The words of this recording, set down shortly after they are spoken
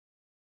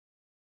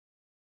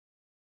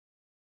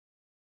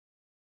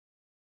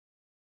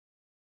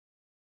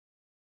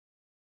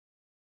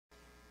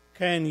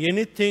Can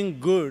anything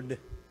good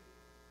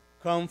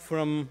come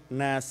from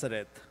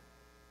Nazareth?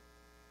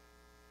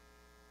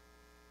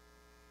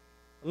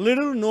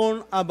 Little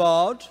known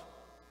about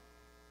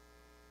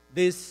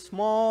this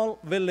small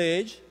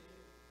village,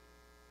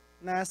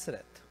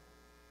 Nazareth.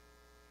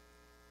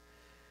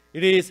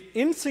 It is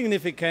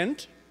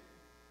insignificant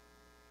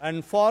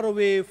and far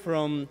away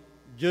from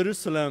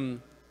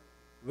Jerusalem,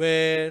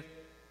 where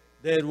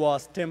there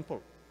was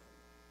temple.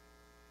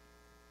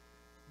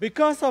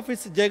 Because of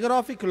its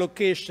geographic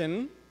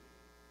location,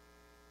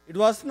 it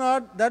was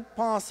not that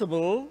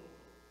possible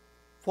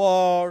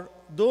for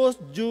those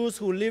Jews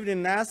who lived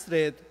in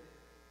Nazareth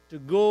to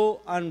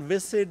go and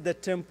visit the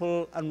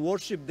temple and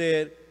worship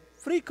there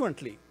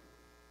frequently,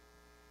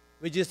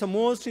 which is the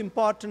most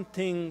important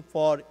thing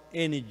for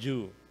any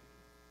Jew.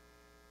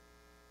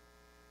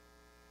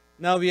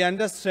 Now we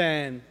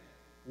understand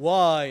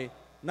why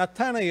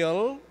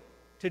Nathanael,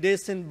 today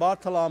Saint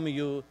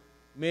Bartholomew,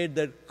 made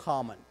that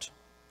comment.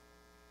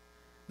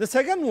 The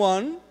second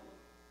one,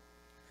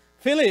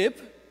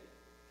 Philip,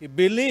 he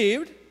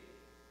believed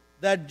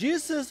that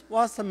Jesus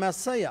was the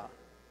Messiah,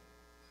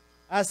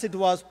 as it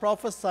was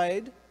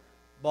prophesied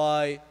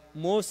by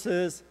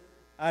Moses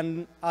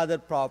and other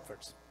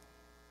prophets.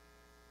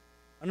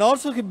 And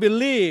also he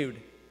believed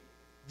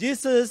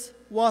Jesus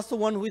was the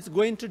one who is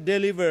going to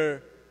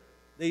deliver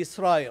the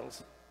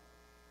Israelites.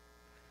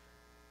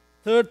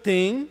 Third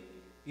thing,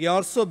 he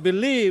also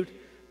believed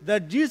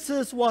that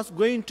Jesus was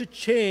going to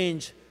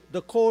change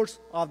the course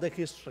of the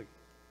history.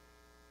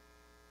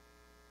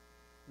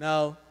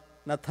 Now,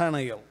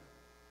 Nathanael,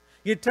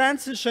 he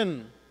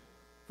transitioned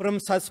from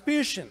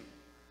suspicion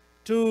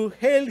to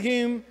hail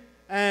him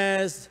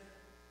as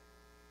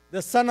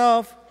the Son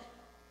of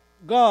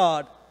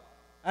God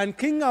and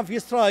King of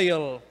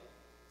Israel,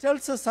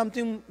 tells us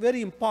something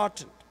very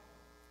important.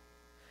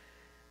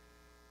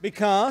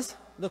 Because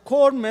the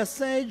core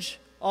message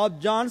of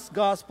John's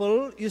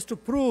Gospel is to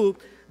prove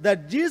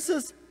that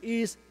Jesus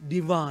is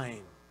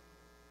divine.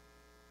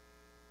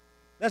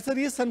 That's the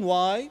reason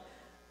why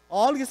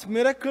all his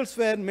miracles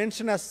were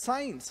mentioned as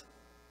signs.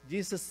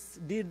 Jesus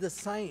did the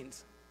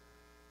signs.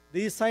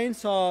 These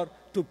signs are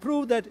to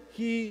prove that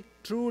he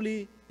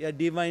truly a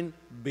divine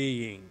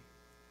being.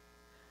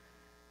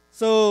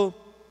 So,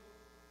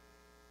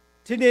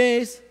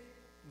 today's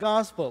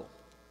Gospel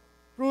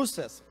proves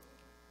us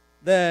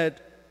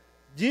that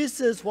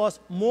Jesus was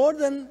more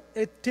than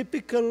a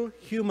typical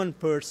human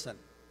person.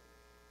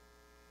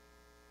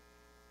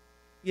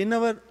 In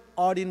our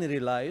ordinary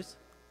lives,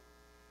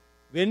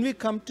 when we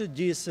come to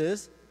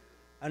Jesus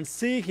and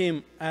see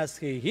him as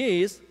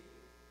he is,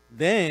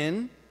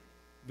 then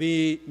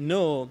we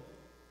know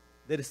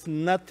there is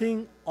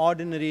nothing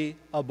ordinary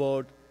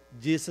about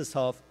Jesus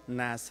of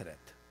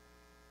Nazareth.